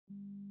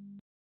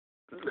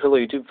Hello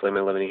YouTube,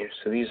 Flame11 here.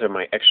 So these are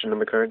my extra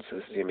number cards. So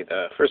this is going to be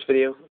the first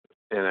video,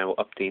 and I will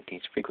update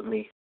these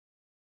frequently,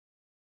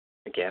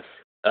 I guess,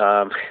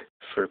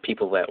 for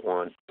people that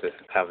want to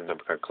have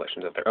number card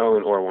collections of their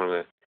own or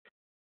want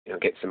to,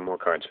 get some more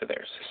cards for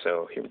theirs.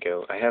 So here we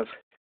go. I have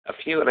a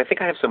few, and I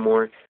think I have some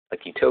more,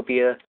 like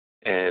Utopia,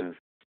 and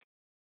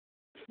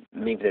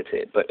maybe that's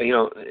it. But,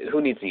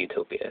 who needs a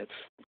Utopia?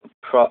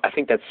 I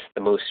think that's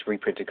the most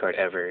reprinted card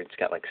ever. It's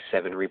got like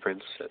 7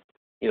 reprints, so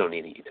you don't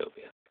need a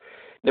Utopia.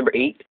 Number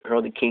 8,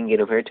 Heralded King, Gain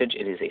of Heritage.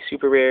 It is a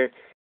super rare,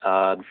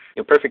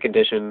 perfect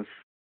condition.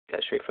 Got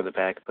it straight from the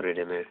pack, put it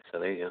in there. So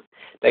there you go.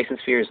 Dyson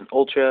Sphere is an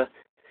ultra.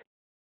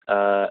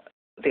 I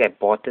think I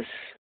bought this,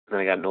 and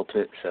then I got an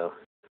ultimate, so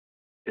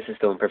this is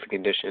still in perfect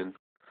condition.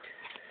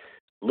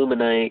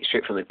 Luminite,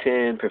 straight from the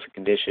tin, perfect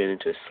condition,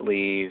 into a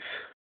sleeve.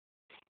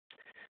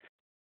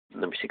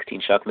 Number 16,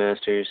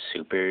 Shockmasters,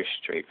 super,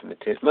 straight from the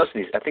tin. Most of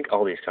these, I think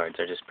all these cards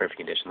are just perfect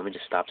condition. Let me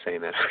just stop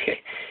saying that. Okay,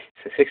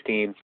 so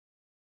 16.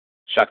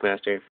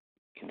 Shockmaster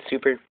in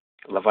super,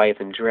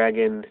 Leviathan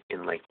Dragon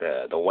in like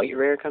the white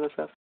rare kind of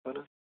stuff.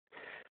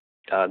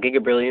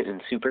 Giga Brilliant in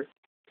super,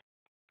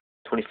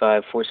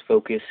 25 Force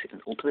Focus in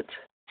ultimate,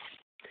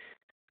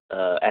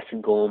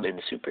 Acid Golem in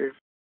super,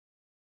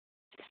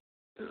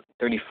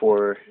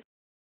 34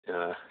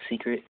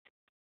 secret,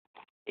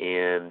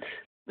 and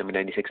number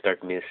 96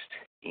 Dark Mist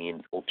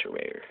in ultra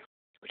rare,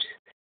 which is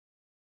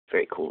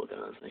very cool looking,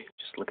 honestly.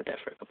 Just look at that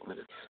for a couple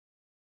minutes.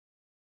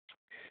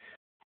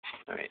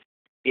 All right.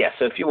 Yeah,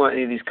 so if you want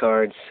any of these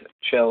cards,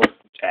 trade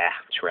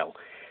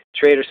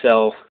or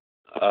sell,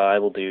 I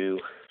will do.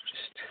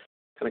 Just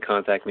kind of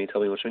contact me,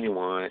 tell me which one you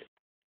want.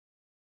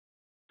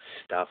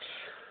 Stuffs.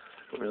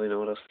 I don't really know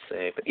what else to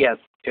say, but yeah,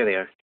 here they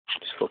are.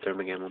 Just filter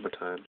them again one more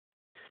time.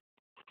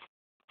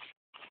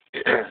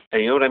 And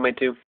you know what I might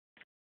do?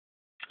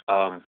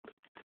 I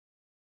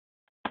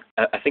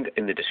think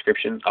in the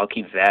description, I'll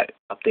keep that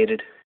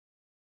updated.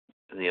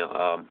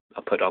 I'll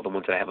put all the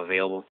ones that I have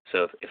available.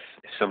 So if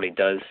somebody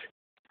does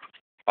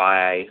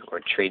buy or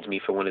trades me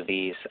for one of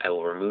these, I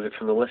will remove it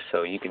from the list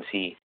so you can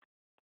see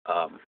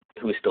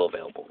who is still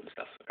available and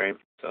stuff. Alright,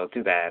 so I'll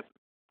do that.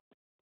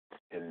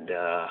 And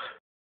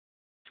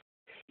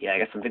yeah, I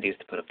got some videos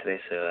to put up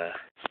today, so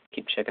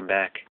keep checking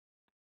back.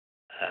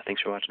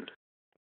 Thanks for watching.